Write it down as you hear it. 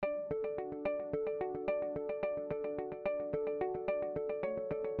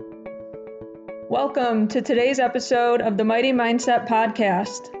Welcome to today's episode of the Mighty Mindset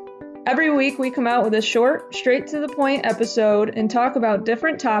Podcast. Every week we come out with a short, straight to the point episode and talk about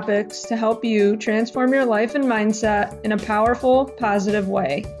different topics to help you transform your life and mindset in a powerful, positive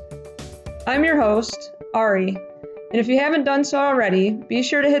way. I'm your host, Ari, and if you haven't done so already, be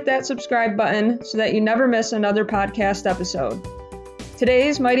sure to hit that subscribe button so that you never miss another podcast episode.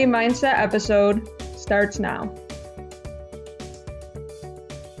 Today's Mighty Mindset episode starts now.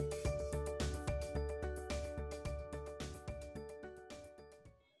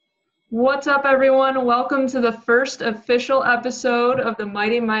 What's up, everyone? Welcome to the first official episode of the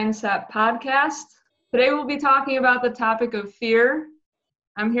Mighty Mindset Podcast. Today we'll be talking about the topic of fear.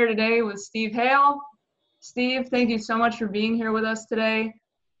 I'm here today with Steve Hale. Steve, thank you so much for being here with us today.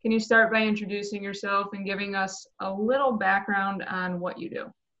 Can you start by introducing yourself and giving us a little background on what you do?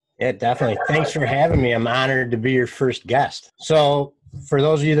 Yeah, definitely. Thanks for having me. I'm honored to be your first guest. So for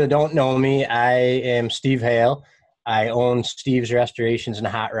those of you that don't know me, I am Steve Hale. I own Steve's Restorations and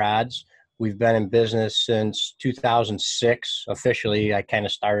Hot Rods. We've been in business since 2006. Officially, I kind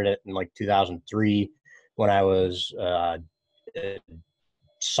of started it in like 2003 when I was a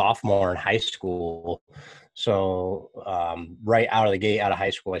sophomore in high school. So right out of the gate, out of high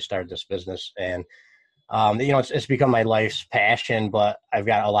school, I started this business. And, it's become my life's passion, but I've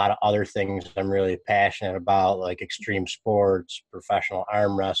got a lot of other things I'm really passionate about, like extreme sports, professional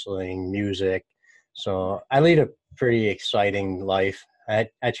arm wrestling, music. So I lead a pretty exciting life. I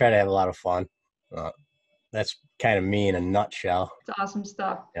try to have a lot of fun. That's kind of me in a nutshell. It's awesome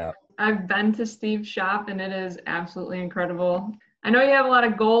stuff. Yeah. I've been to Steve's shop and it is absolutely incredible. I know you have a lot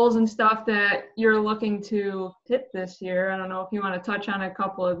of goals and stuff that you're looking to hit this year. I don't know if you want to touch on a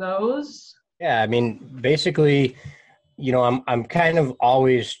couple of those. Yeah, I mean, basically, I'm kind of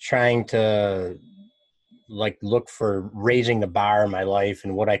always trying to look for raising the bar in my life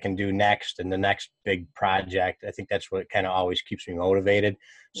and what I can do next and the next big project. I think that's what kind of always keeps me motivated.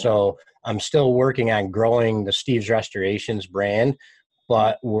 Yeah. So I'm still working on growing the Steve's Restorations brand,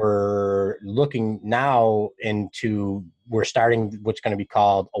 but we're looking now we're starting what's going to be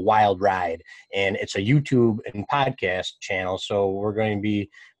called a Wild Ride, and it's a YouTube and podcast channel. So we're going to be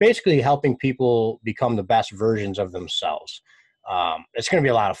basically helping people become the best versions of themselves. It's going to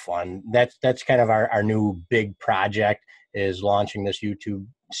be a lot of fun. That's kind of our new big project, is launching this YouTube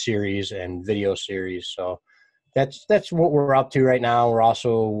series and video series. So that's what we're up to right now. We're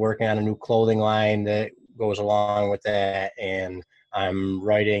also working on a new clothing line that goes along with that. And I'm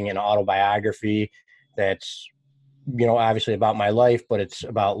writing an autobiography that's, obviously about my life, but it's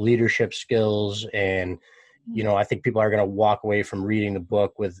about leadership skills. And, I think people are going to walk away from reading the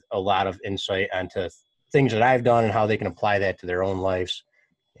book with a lot of insight onto things that I've done and how they can apply that to their own lives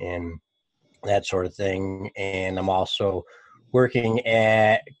and that sort of thing. And I'm also working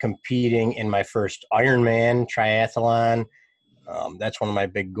at competing in my first Ironman triathlon. That's one of my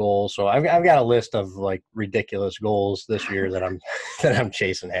big goals. So I've got a list of ridiculous goals this year that I'm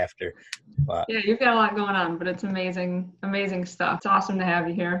chasing after. But yeah, you've got a lot going on, but it's amazing stuff. It's awesome to have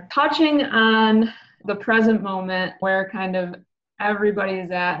you here. Touching on the present moment where kind of everybody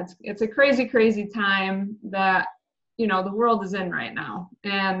is at, it's a crazy time that the world is in right now,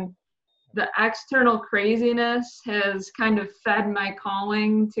 and the external craziness has kind of fed my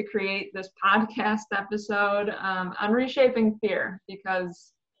calling to create this podcast episode on reshaping fear,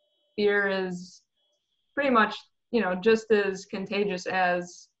 because fear is pretty much, just as contagious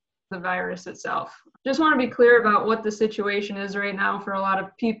as the virus itself. Just want to be clear about what the situation is right now for a lot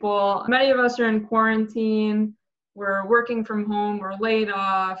of people. Many of us are in quarantine. We're working from home. We're laid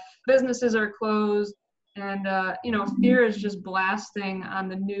off. Businesses are closed. And, fear is just blasting on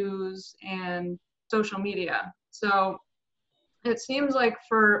the news and social media. So it seems like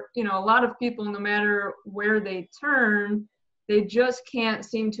for, a lot of people, no matter where they turn, they just can't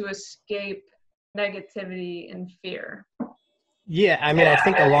seem to escape negativity and fear. Yeah, I mean, I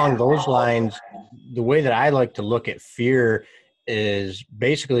think along those lines, the way that I like to look at fear is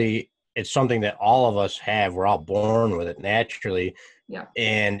basically it's something that all of us have. We're all born with it naturally. Yeah.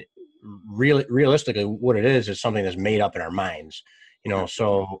 And realistically, what it is something that's made up in our minds,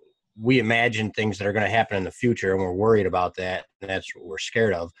 so we imagine things that are going to happen in the future and we're worried about that. And that's what we're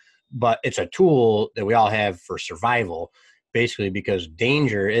scared of. But it's a tool that we all have for survival, basically, because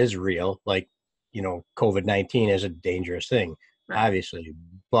danger is real. COVID-19 is a dangerous thing, obviously,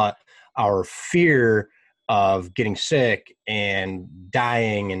 but our fear of getting sick and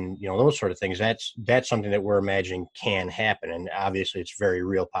dying and, those sort of things, that's something that we're imagining can happen. And obviously it's a very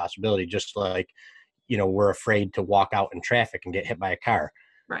real possibility, just like, we're afraid to walk out in traffic and get hit by a car.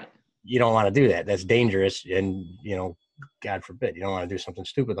 Right. You don't want to do that. That's dangerous. And, God forbid, you don't want to do something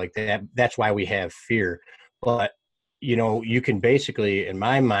stupid like that. That's why we have fear. But, you know, you can basically, in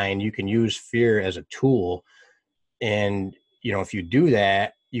my mind, you can use fear as a tool. And, you know, if you do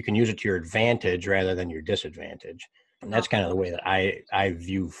that, you can use it to your advantage rather than your disadvantage. And No. that's kind of the way that I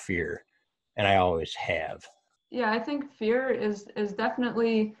view fear. And I always have. Yeah, I think fear is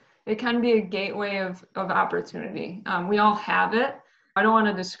definitely, it can be a gateway of opportunity. We all have it. I don't want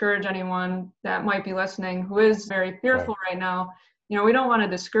to discourage anyone that might be listening who is very Right. fearful right now. You know, we don't want to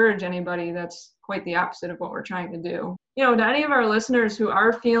discourage anybody. That's quite the opposite of what we're trying to do. You know, to any of our listeners who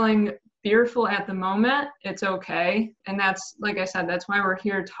are feeling fearful at the moment, it's okay. And that's, like I said, that's why we're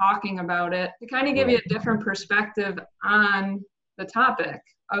here talking about it, to kind of give you Right. a different perspective on the topic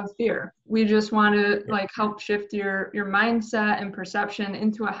of fear. We just want to like help shift your mindset and perception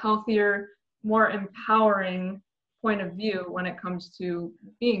into a healthier, more empowering point of view when it comes to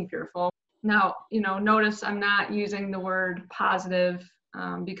being fearful. Now, you know, notice I'm not using the word positive,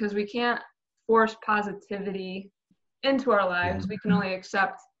 because we can't force positivity into our lives. We can only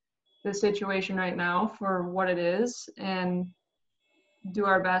accept the situation right now for what it is and do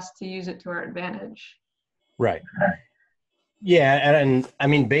our best to use it to our advantage. Right. Yeah. And I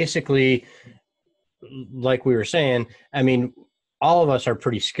mean, basically, like we were saying, I mean, all of us are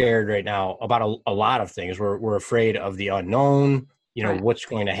pretty scared right now about a lot of things. We're afraid of the unknown. You know, Right. what's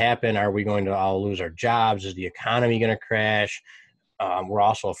going to happen? Are we going to all lose our jobs? Is the economy going to crash? We're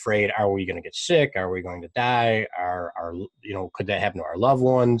also afraid, are we going to get sick? Are we going to die? You know, could that happen to our loved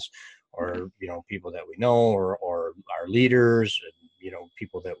ones or, you know, people that we know or our leaders, and, you know,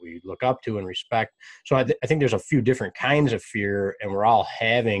 people that we look up to and respect. So I think there's a few different kinds of fear, and we're all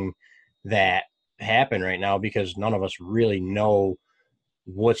having that happen right now because none of us really know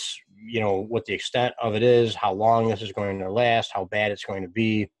what's, you know, what the extent of it is, how long this is going to last, how bad it's going to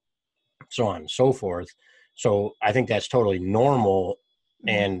be, so on and so forth. So I think that's totally normal Mhm.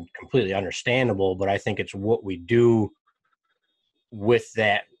 and completely understandable, but I think it's what we do with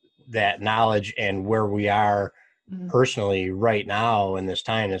that knowledge and where we are Mhm. personally right now in this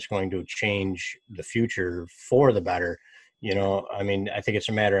time that's going to change the future for the better. You know, I mean, I think it's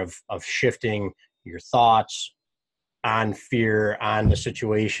a matter of shifting your thoughts on fear, on the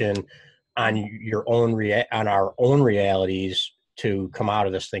situation, on your own on our own realities to come out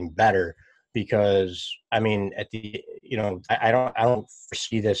of this thing better. Because I mean, at the, you know, I don't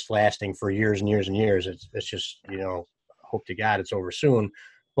foresee this lasting for years and years and years. It's just, you know, hope to God it's over soon. Right.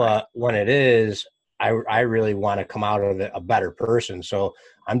 But when it is, I really want to come out of it a better person. So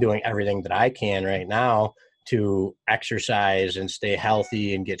I'm doing everything that I can right now to exercise and stay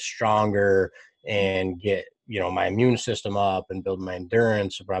healthy and get stronger and get, you know, my immune system up and build my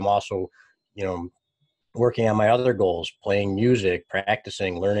endurance. But I'm also, you know, working on my other goals, playing music,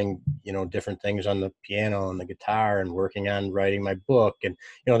 practicing, learning, you know, different things on the piano and the guitar, and working on writing my book. And,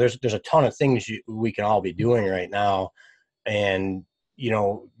 you know, there's a ton of things we can all be doing right now. And, you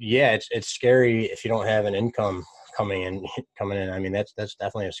know, yeah, it's scary if you don't have an income coming in coming in. I mean, that's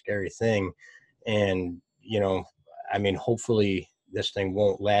definitely a scary thing. And, you know, I mean, hopefully this thing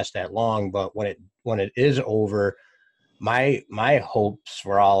won't last that long, but when it is over, my hopes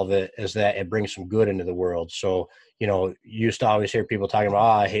for all of it is that it brings some good into the world. So, you know, you used to always hear people talking about,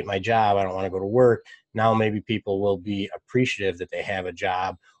 oh, I hate my job, I don't want to go to work. Now maybe people will be appreciative that they have a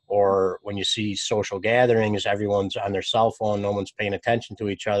job. Or when you see social gatherings, everyone's on their cell phone, no one's paying attention to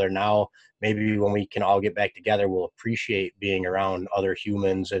each other. Now maybe when we can all get back together, we'll appreciate being around other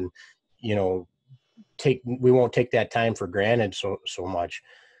humans. And, you know, we won't take that time for granted so much.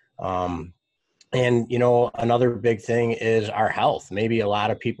 um, and, you know, another big thing is our health. Maybe a lot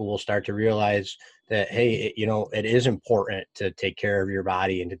of people will start to realize that, hey, you know, it is important to take care of your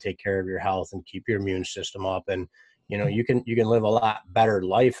body and to take care of your health and keep your immune system up. And, you know, you can live a lot better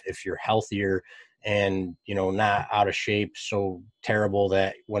life if you're healthier and, you know, not out of shape, so terrible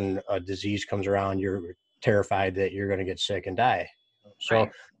that when a disease comes around, you're terrified that you're going to get sick and die. So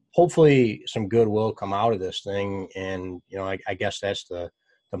Right. hopefully some good will come out of this thing. And, you know, I guess that's the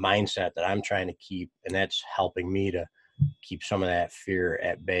mindset that I'm trying to keep, and that's helping me to keep some of that fear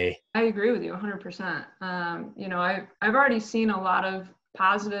at bay. I agree with you 100%. You know, I've already seen a lot of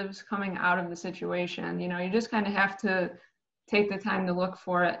positives coming out of the situation. You know, you just kind of have to take the time to look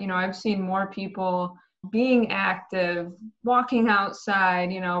for it. You know, I've seen more people being active, walking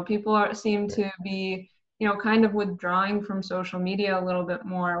outside. You know, people seem to be, you know, kind of withdrawing from social media a little bit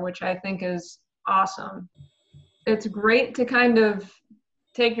more, which I think is awesome. It's great to kind of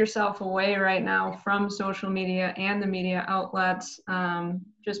take yourself away right now from social media and the media outlets,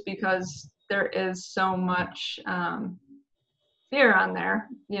 just because there is so much fear on there.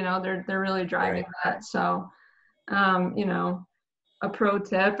 You know, they're really driving Right. that. So You know, a pro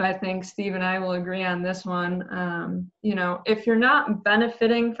tip, I think Steve and I will agree on this one. You know, if you're not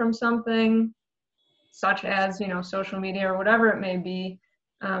benefiting from something such as, you know, social media or whatever it may be,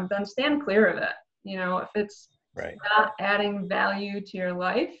 then stand clear of it. You know, if it's Right. not adding value to your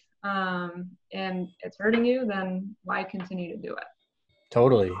life, and it's hurting you, then why continue to do it?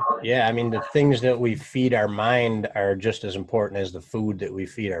 Totally. Yeah. I mean, the things that we feed our mind are just as important as the food that we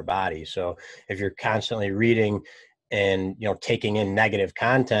feed our body. So if you're constantly reading and, you know, taking in negative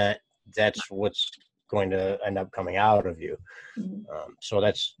content, that's what's going to end up coming out of you. Mhm. So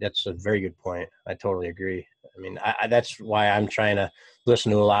that's a very good point. I totally agree. I mean, that's why I'm trying to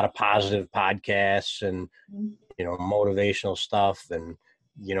listen to a lot of positive podcasts and, you know, motivational stuff, and,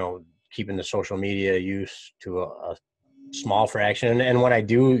 you know, keeping the social media use to a small fraction. And when I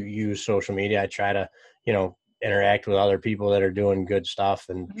do use social media, I try to, you know, interact with other people that are doing good stuff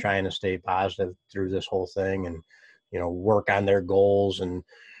and trying to stay positive through this whole thing, and, you know, work on their goals. And,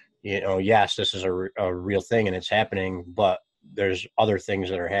 you know, yes, this is a real thing and it's happening, but there's other things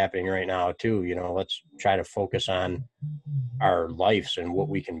that are happening right now too. You know, let's try to focus on our lives and what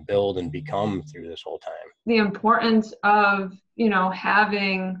we can build and become through this whole time. The importance of, you know,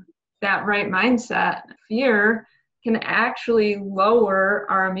 having that right mindset. Fear can actually lower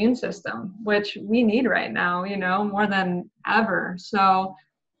our immune system, which we need right now, you know, more than ever. So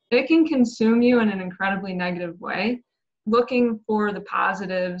it can consume you in an incredibly negative way. Looking for the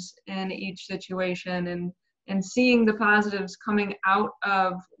positives in each situation, and seeing the positives coming out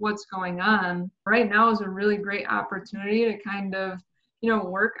of what's going on right now is a really great opportunity to kind of, you know,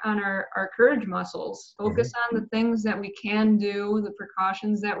 work on our courage muscles, focus on the things that we can do, the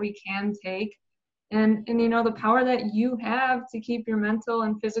precautions that we can take, and you know, the power that you have to keep your mental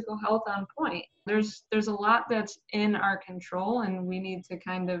and physical health on point. There's a lot that's in our control, and we need to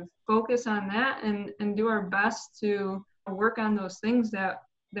kind of focus on that, and do our best to work on those things that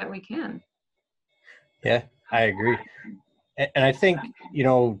we can. Yeah, I agree. And I think, you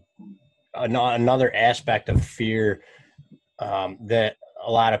know, another aspect of fear that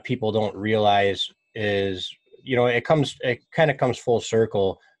a lot of people don't realize is, you know, it kind of comes full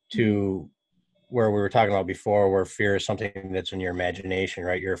circle to where we were talking about before, where fear is something that's in your imagination,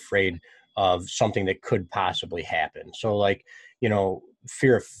 right? You're afraid of something that could possibly happen. So like, you know,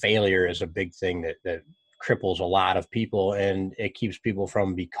 fear of failure is a big thing that cripples a lot of people, and it keeps people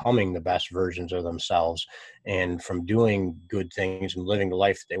from becoming the best versions of themselves and from doing good things and living the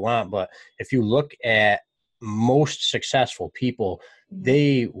life that they want. But if you look at most successful people,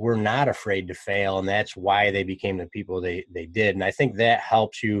 they were not afraid to fail, and that's why they became the people they did. And I think that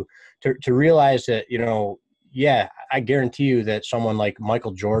helps you to realize that, you know, yeah, I guarantee you that someone like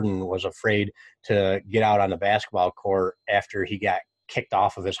Michael Jordan was afraid to get out on the basketball court after he got kicked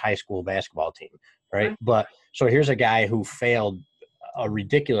off of his high school basketball team, right? But so here's a guy who failed a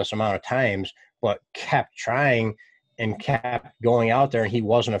ridiculous amount of times, but kept trying and kept going out there, and he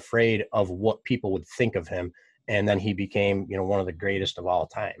wasn't afraid of what people would think of him. And then he became, you know, one of the greatest of all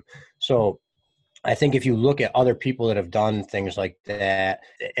time. So I think if you look at other people that have done things like that,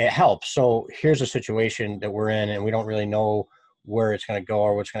 it helps. So here's a situation that we're in, and we don't really know where it's going to go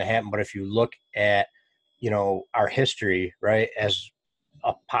or what's going to happen. But if you look at, you know, our history, right, as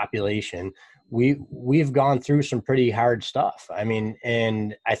a population, we've gone through some pretty hard stuff. I mean,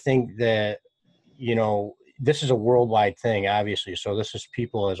 and I think that, you know, this is a worldwide thing, obviously. So this is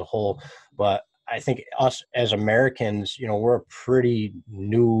people as a whole, but I think us as Americans, you know, we're a pretty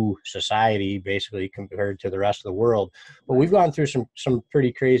new society, basically, compared to the rest of the world. But we've gone through some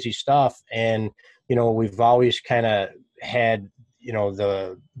pretty crazy stuff, and, you know, we've always kind of had, you know,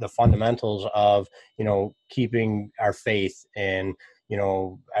 the fundamentals of, you know, keeping our faith, and, you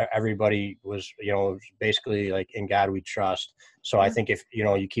know, everybody was, you know, basically like, in God we trust. So I think if, you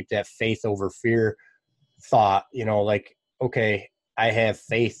know, you keep that faith over fear thought, you know, like, okay, I have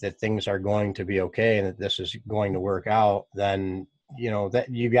faith that things are going to be okay and that this is going to work out, then, you know, that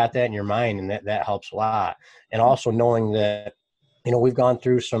you got that in your mind, and that helps a lot. And also knowing that, you know, we've gone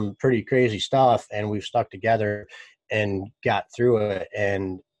through some pretty crazy stuff and we've stuck together and got through it.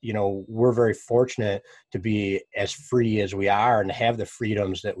 And, you know, we're very fortunate to be as free as we are and have the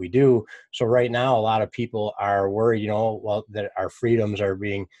freedoms that we do. So right now, a lot of people are worried, you know, well, that our freedoms are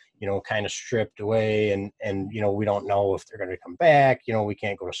being, you know, kind of stripped away, and, you know, we don't know if they're going to come back. You know, we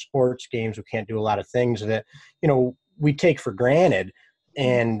can't go to sports games. We can't do a lot of things that, you know, we take for granted,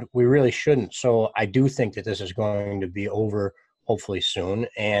 and we really shouldn't. So I do think that this is going to be over hopefully soon.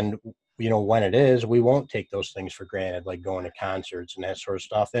 And, you know, when it is, we won't take those things for granted, like going to concerts and that sort of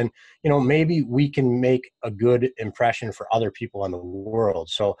stuff. And, you know, maybe we can make a good impression for other people in the world.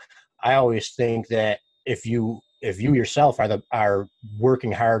 So I always think that if you if you yourself are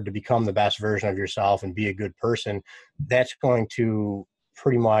working hard to become the best version of yourself and be a good person, that's going to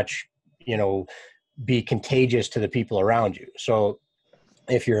pretty much, be contagious to the people around you. So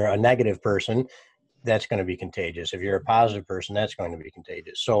if you're a negative person, that's going to be contagious. If you're a positive person, that's going to be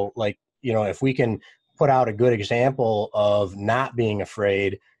contagious. So like, if we can put out a good example of not being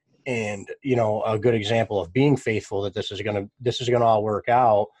afraid and, a good example of being faithful, that this is going to all work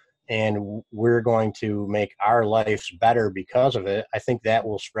out and we're going to make our lives better because of it, I think that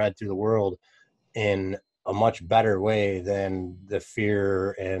will spread through the world in a much better way than the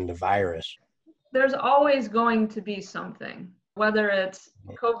fear and the virus. There's always going to be something, whether it's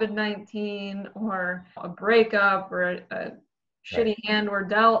COVID-19 or a breakup or a shitty hand we're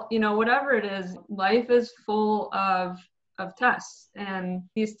dealt, whatever it is, life is full of tests, and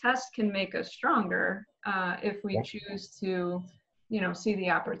these tests can make us stronger if we choose to, see the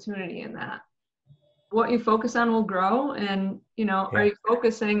opportunity in that. What you focus on will grow, and, are you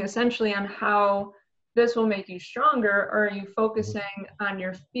focusing essentially on how this will make you stronger, or are you focusing on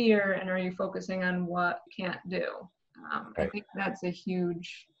your fear, and are you focusing on what you can't do? I think that's a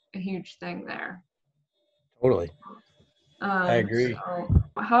huge thing there. Totally. I agree. So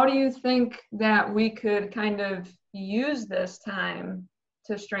how do you think that we could kind of use this time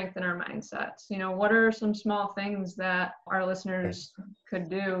to strengthen our mindsets? What are some small things that our listeners could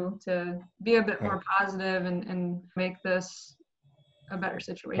do to be a bit more positive and make this a better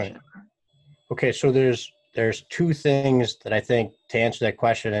situation? Right. Okay, so there's two things that I think to answer that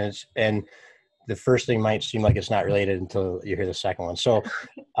question is, and the first thing might seem like it's not related until you hear the second one. So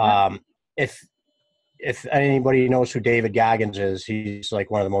if anybody knows who David Goggins is, he's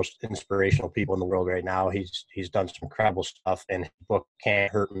like one of the most inspirational people in the world right now. He's done some incredible stuff, and his book Can't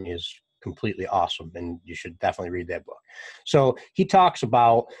Hurt Me is completely awesome, and you should definitely read that book. So he talks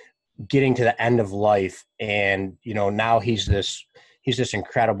about getting to the end of life, and now he's this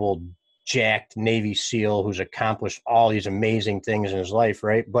incredible jacked Navy SEAL who's accomplished all these amazing things in his life,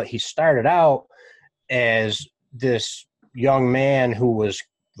 right? But he started out as this young man who was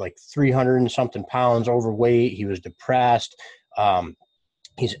like 300 and something pounds overweight. He was depressed.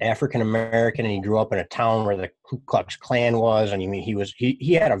 He's African American, and he grew up in a town where the Ku Klux Klan was. And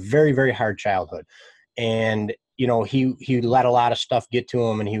he had a very, very hard childhood, and he let a lot of stuff get to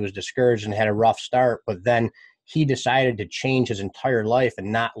him, and he was discouraged and had a rough start. But then he decided to change his entire life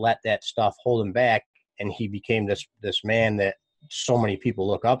and not let that stuff hold him back. And he became this man that so many people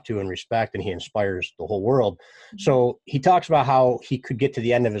look up to and respect, and he inspires the whole world. So he talks about how he could get to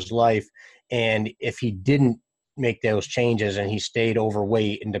the end of his life, and if he didn't make those changes and he stayed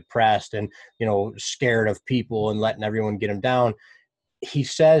overweight and depressed and, scared of people and letting everyone get him down, he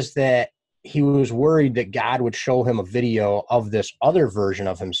says that he was worried that God would show him a video of this other version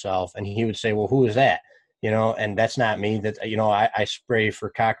of himself, and he would say, well, who is that? And that's not me. That, I spray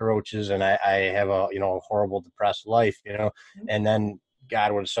for cockroaches, and I have a, horrible depressed life, and then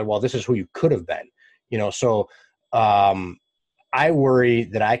God would have said, well, this is who you could have been, so I worry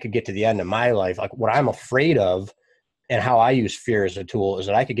that I could get to the end of my life. Like, what I'm afraid of and how I use fear as a tool is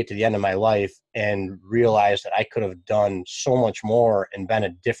that I could get to the end of my life and realize that I could have done so much more and been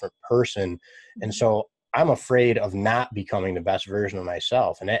a different person. And so I'm afraid of not becoming the best version of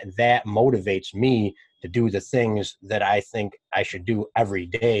myself. And that motivates me to do the things that I think I should do every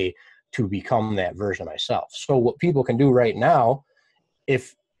day to become that version of myself. So what people can do right now,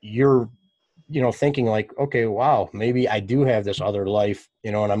 if you're, thinking like, okay, wow, maybe I do have this other life,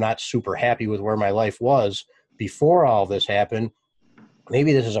 and I'm not super happy with where my life was before all this happened,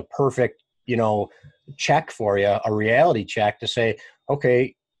 maybe this is a perfect, check for you, a reality check to say,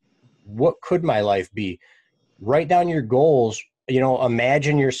 okay, what could my life be? Write down your goals.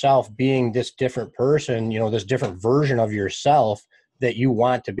 Imagine yourself being this different person, this different version of yourself that you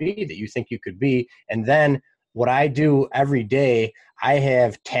want to be, that you think you could be. And then what I do every day, I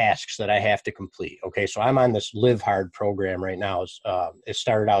have tasks that I have to complete. Okay. So I'm on this Live Hard program right now. It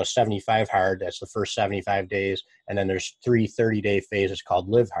started out as 75 Hard. That's the first 75 days. And then there's 3 30-day phases called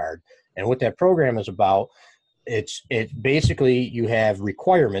Live Hard. And what that program is about, it basically, you have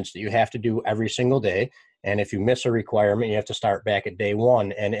requirements that you have to do every single day. And if you miss a requirement, you have to start back at day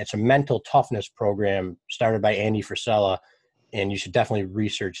one. And it's a mental toughness program started by Andy Frisella. And you should definitely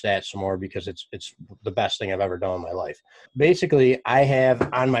research that some more, because it's the best thing I've ever done in my life. Basically, I have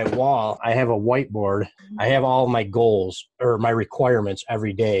on my wall, I have a whiteboard. I have all of my goals or my requirements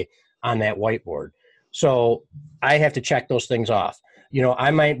every day on that whiteboard. So I have to check those things off.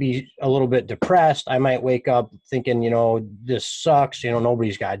 I might be a little bit depressed. I might wake up thinking, this sucks.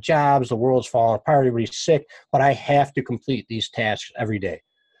 Nobody's got jobs. The world's falling apart. Everybody's sick. But I have to complete these tasks every day.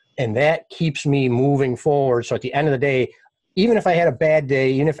 And that keeps me moving forward. So at the end of the day, even if I had a bad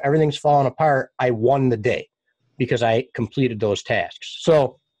day, even if everything's falling apart, I won the day because I completed those tasks.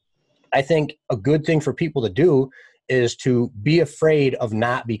 So I think a good thing for people to do is to be afraid of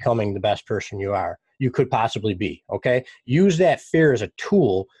not becoming the best person you could possibly be. Okay. Use that fear as a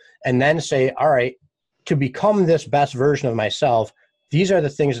tool and then say, all right, to become this best version of myself, these are the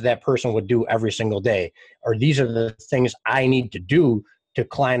things that that person would do every single day, or these are the things I need to do to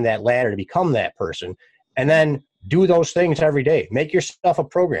climb that ladder to become that person. And then do those things every day. Make yourself a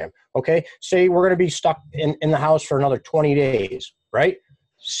program. Okay. Say we're going to be stuck in the house for another 20 days, right?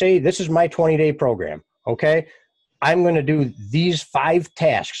 Say this is my 20-day program. Okay. I'm going to do these 5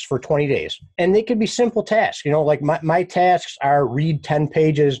 tasks for 20 days. And they could be simple tasks. You know, like my tasks are read 10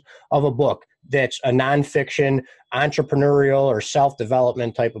 pages of a book that's a nonfiction, entrepreneurial, or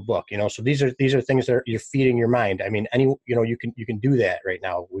self-development type of book. You know, so these are things that you're feeding your mind. I mean, you can do that right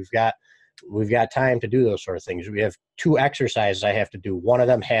now. We've got time to do those sort of things. We have 2 exercises I have to do. One of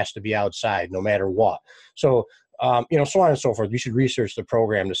them has to be outside no matter what. So, so on and so forth. You should research the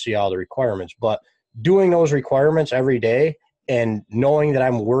program to see all the requirements, but doing those requirements every day and knowing that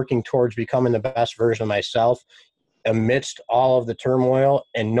I'm working towards becoming the best version of myself amidst all of the turmoil,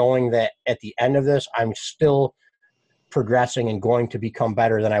 and knowing that at the end of this, I'm still progressing and going to become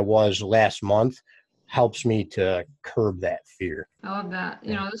better than I was last month, helps me to curb that fear. I love that.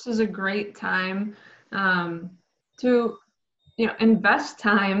 This is a great time to invest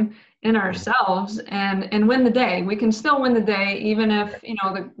time in ourselves and win the day. We can still win the day, even if,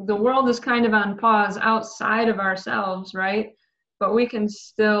 the world is kind of on pause outside of ourselves, right? But we can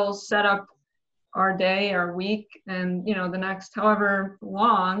still set up our day, our week, and, the next however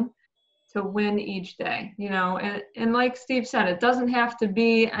long to win each day, and like Steve said, it doesn't have to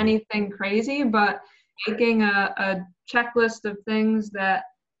be anything crazy, but making a checklist of things that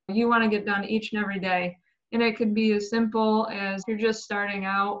you want to get done each and every day. And it could be as simple as you're just starting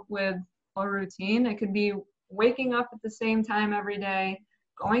out with a routine. It could be waking up at the same time every day,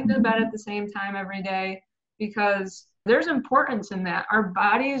 going to bed at the same time every day, because there's importance in that. Our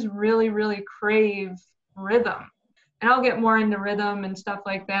bodies really, really crave rhythm. And I'll get more into rhythm and stuff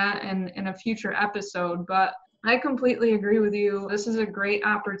like that in a future episode. But I completely agree with you. This is a great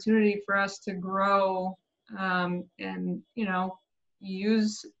opportunity for us to grow and,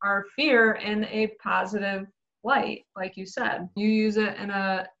 use our fear in a positive light. Like you said, you use it in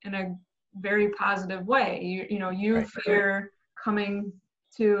a very positive way. You right. Fear coming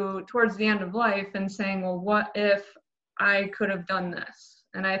towards the end of life and saying, well, what if I could have done this?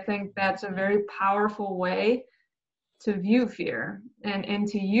 And I think that's a very powerful way to view fear and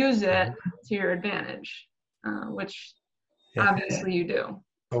to use it to your advantage, which obviously you do.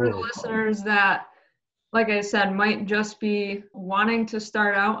 For the listeners that, like I said, might just be wanting to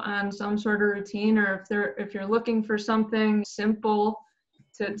start out on some sort of routine, or if you're looking for something simple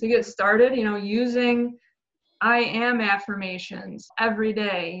to get started, using I am affirmations every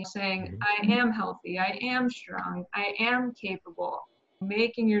day, saying I am healthy, I am strong, I am capable,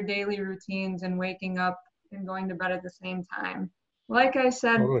 making your daily routines and waking up and going to bed at the same time. Like I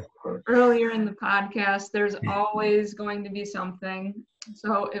said earlier in the podcast, there's always going to be something.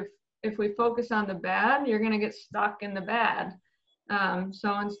 So if we focus on the bad, you're going to get stuck in the bad.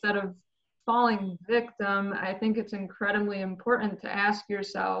 So instead of falling victim, I think it's incredibly important to ask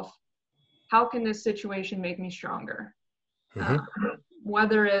yourself, how can this situation make me stronger?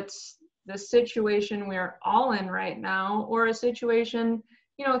 Whether it's the situation we're all in right now, or a situation,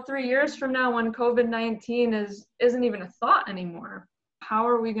 3 years from now when COVID-19 isn't even a thought anymore. How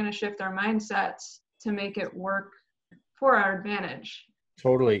are we going to shift our mindsets to make it work for our advantage?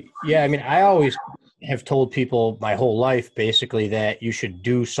 Totally. Yeah. I mean, I always have told people my whole life, basically, that you should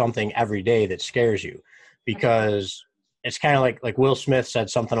do something every day that scares you, because it's kind of like Will Smith said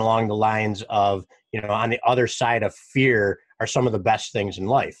something along the lines of, on the other side of fear are some of the best things in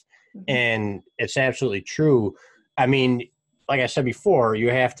life. And it's absolutely true. I mean, like I said before, you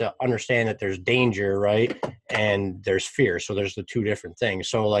have to understand that there's danger, right? And there's fear. So there's the 2 different things.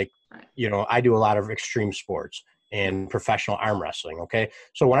 So I do a lot of extreme sports and professional arm wrestling. Okay.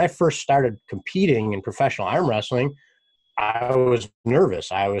 So when I first started competing in professional arm wrestling, I was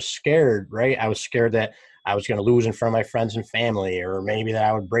nervous. I was scared, right? I was scared that I was going to lose in front of my friends and family, or maybe that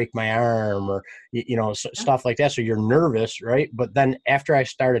I would break my arm, or, stuff like that. So you're nervous, right? But then after I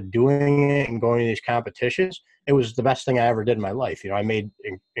started doing it and going to these competitions, it was the best thing I ever did in my life. I made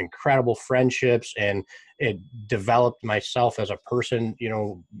incredible friendships, and it developed myself as a person,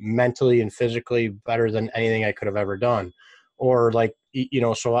 mentally and physically better than anything I could have ever done. Or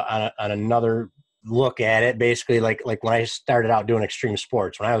so on another look at it basically like when I started out doing extreme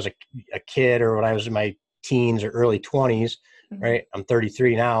sports, when I was a kid, or when I was in my teens or early 20s, right? I'm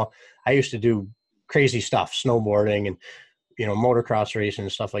 33 now. I used to do crazy stuff, snowboarding and, motocross racing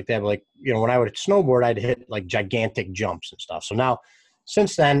and stuff like that. But like, when I would snowboard, I'd hit like gigantic jumps and stuff. So now,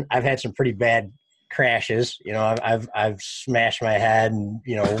 since then, I've had some pretty bad crashes. I've smashed my head and,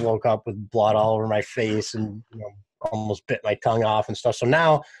 woke up with blood all over my face and, almost bit my tongue off and stuff. So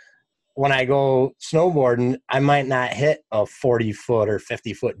now when I go snowboarding, I might not hit a 40-foot or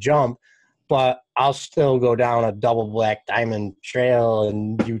 50-foot jump, but I'll still go down a double black diamond trail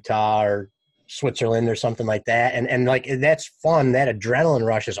in Utah or Switzerland or something like that. And like, that's fun. That adrenaline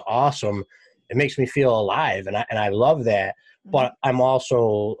rush is awesome. It makes me feel alive. And I love that. But I'm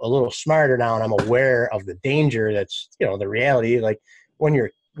also a little smarter now, and I'm aware of the danger. That's, the reality. Like when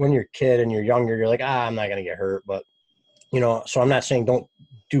you're a kid and you're younger, you're like, I'm not going to get hurt. But, so I'm not saying don't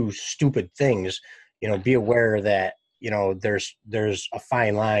do stupid things, be aware that, there's a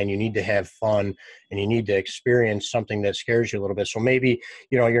fine line. You need to have fun, and you need to experience something that scares you a little bit. So maybe,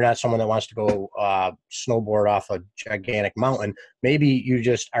 you're not someone that wants to go snowboard off a gigantic mountain. Maybe you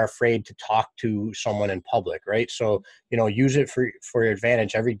just are afraid to talk to someone in public, right? So, use it for your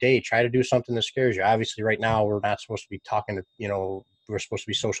advantage every day. Try to do something that scares you. Obviously, right now, we're not supposed to be talking to, we're supposed to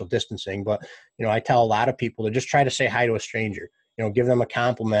be social distancing. But, I tell a lot of people to just try to say hi to a stranger. Give them a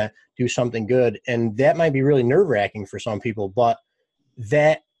compliment, do something good. And that might be really nerve-wracking for some people, but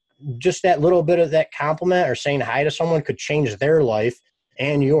that little bit of that compliment or saying hi to someone could change their life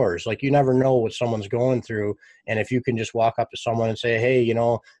and yours. Like, you never know what someone's going through. And if you can just walk up to someone and say, hey,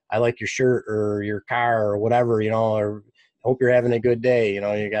 I like your shirt or your car or whatever, or hope you're having a good day.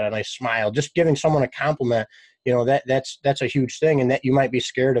 You got a nice smile. Just giving someone a compliment, that's a huge thing. And that you might be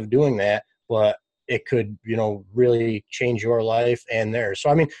scared of doing that, but it could, really change your life and theirs. So,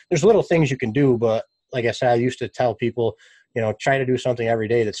 I mean, there's little things you can do, but like I said, I used to tell people, try to do something every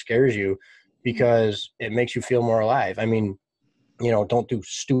day that scares you, because it makes you feel more alive. I mean, don't do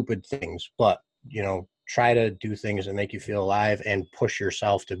stupid things, but, try to do things that make you feel alive and push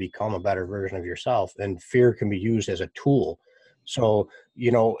yourself to become a better version of yourself. And fear can be used as a tool. So,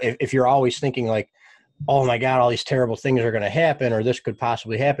 if you're always thinking like, oh my God, all these terrible things are going to happen, or this could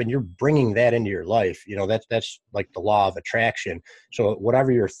possibly happen, you're bringing that into your life. That's like the law of attraction. So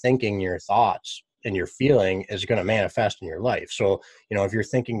whatever you're thinking, your thoughts and your feeling is going to manifest in your life. So, if you're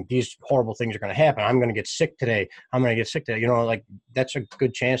thinking these horrible things are going to happen, I'm going to get sick today, like that's a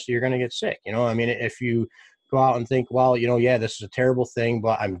good chance that you're going to get sick. I mean, if you go out and think, well, yeah, this is a terrible thing,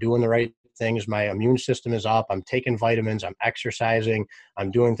 but I'm doing the right things. My immune system is up. I'm taking vitamins. I'm exercising.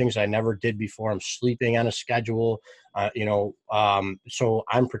 I'm doing things I never did before. I'm sleeping on a schedule. So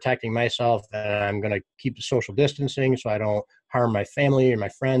I'm protecting myself, and I'm going to keep the social distancing so I don't harm my family or my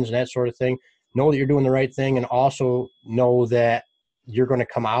friends and that sort of thing. Know that you're doing the right thing, and also know that you're going to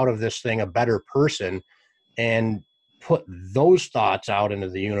come out of this thing a better person, and put those thoughts out into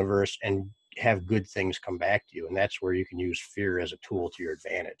the universe and have good things come back to you. And that's where you can use fear as a tool to your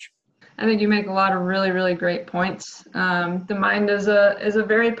advantage. I think you make a lot of really, really great points. The mind is a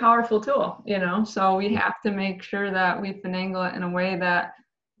very powerful tool, so we have to make sure that we finagle it in a way that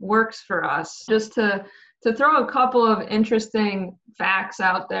works for us. Just to throw a couple of interesting facts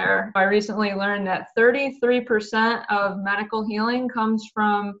out there, I recently learned that 33% of medical healing comes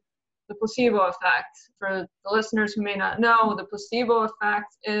from the placebo effect. For the listeners who may not know, the placebo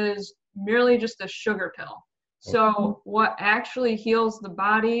effect is merely just a sugar pill. So what actually heals the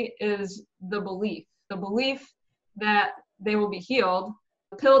body is the belief that they will be healed.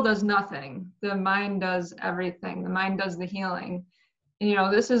 The pill does nothing. The mind does everything. The mind does the healing.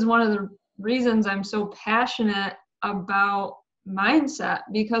 And, this is one of the reasons I'm so passionate about mindset,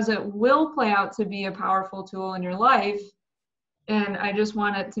 because it will play out to be a powerful tool in your life. And I just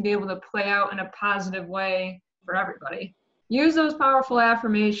want it to be able to play out in a positive way for everybody. Use those powerful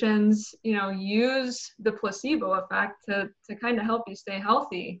affirmations, use the placebo effect to kind of help you stay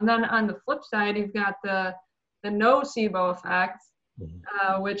healthy. And then on the flip side, you've got the nocebo effect,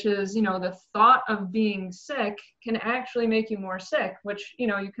 which is, the thought of being sick can actually make you more sick, which,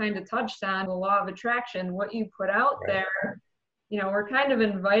 you kind of touched on the law of attraction. What you put out there, we're kind of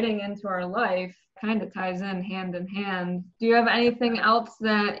inviting into our life, kind of ties in hand in hand. Do you have anything else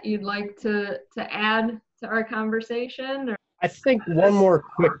that you'd like to add to our conversation? Or? I think one more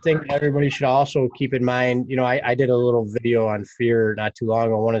quick thing everybody should also keep in mind, I did a little video on fear not too long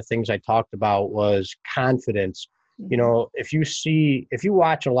ago. One of the things I talked about was confidence. If you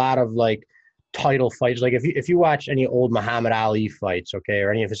watch a lot of like title fights, like if you watch any old Muhammad Ali fights, okay, or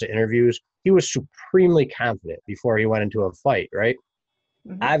any of his interviews, he was supremely confident before he went into a fight, right?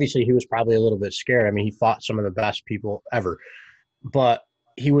 Mhm. Obviously, he was probably a little bit scared. I mean, he fought some of the best people ever, but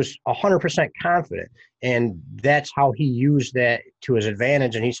he was 100% confident. And that's how he used that to his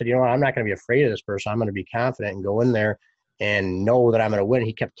advantage. And he said, you know what, I'm not going to be afraid of this person. I'm going to be confident and go in there and know that I'm going to win.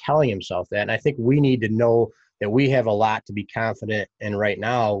 He kept telling himself that. And I think we need to know that we have a lot to be confident in right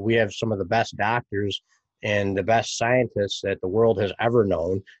now. We have some of the best doctors and the best scientists that the world has ever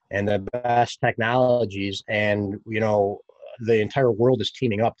known and the best technologies. And, you know, the entire world is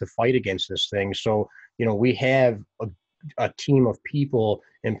teaming up to fight against this thing. So, you know, we have a team of people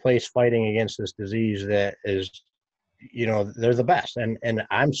in place fighting against this disease that is, you know, they're the best. And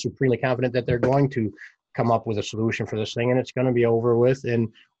I'm supremely confident that they're going to come up with a solution for this thing, and it's going to be over with, and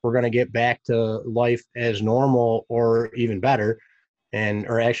we're going to get back to life as normal or even better. And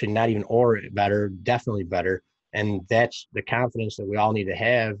or actually not even or better, definitely better. And that's the confidence that we all need to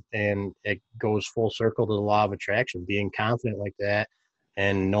have. And it goes full circle to the law of attraction. Being confident like that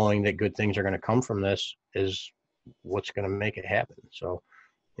and knowing that good things are going to come from this is what's going to make it happen. So,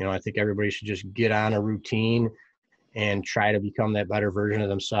 you know, I think everybody should just get on a routine and try to become that better version of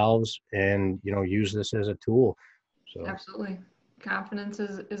themselves and, you know, use this as a tool. So, Absolutely. Confidence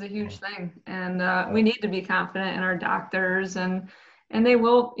is a huge thing. And we need to be confident in our doctors, and they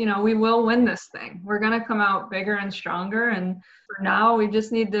will, you know, we will win this thing. We're going to come out bigger and stronger. And for now, we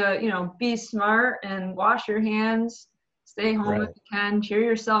just need to, you know, be smart and wash your hands, stay home right. if you can, cheer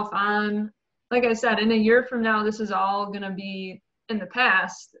yourself on. Like I said, in a year from now, this is all going to be in the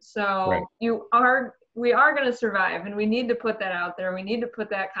past. Right. So we are going to survive, and we need to put that out there. We need to put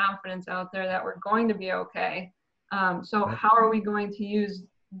that confidence out there that we're going to be okay. So Yep. how are we going to use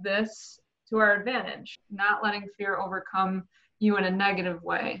this to our advantage? Not letting fear overcome you in a negative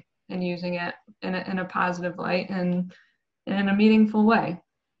way, and using it in a positive light and in a meaningful way.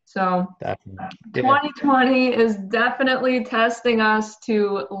 So Definitely. Yeah. 2020 is definitely testing us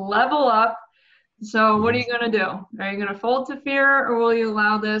to level up. So what are Mhm. you going to do? Are you going to fold to fear, or will you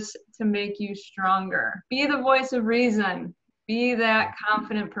allow this to make you stronger? Be the voice of reason. Be that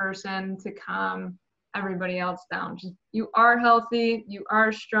confident person to calm everybody else down. Just, you are healthy, you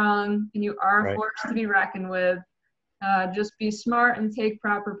are strong, and you are a Right. force to be reckoned with. Just be smart and take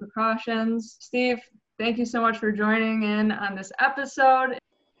proper precautions. Steve, thank you so much for joining in on this episode.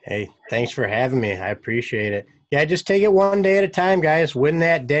 Hey, thanks for having me. I appreciate it. Yeah, just take it one day at a time, guys. Win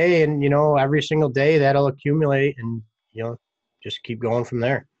that day, and, you know, every single day that'll accumulate, and, you know, just keep going from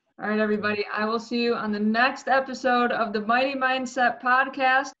there. All right, everybody, I will see you on the next episode of the Mighty Mindset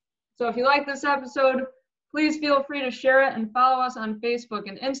podcast. So if you like this episode, please feel free to share it and follow us on Facebook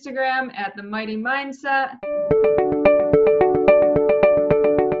and Instagram at the Mighty Mindset.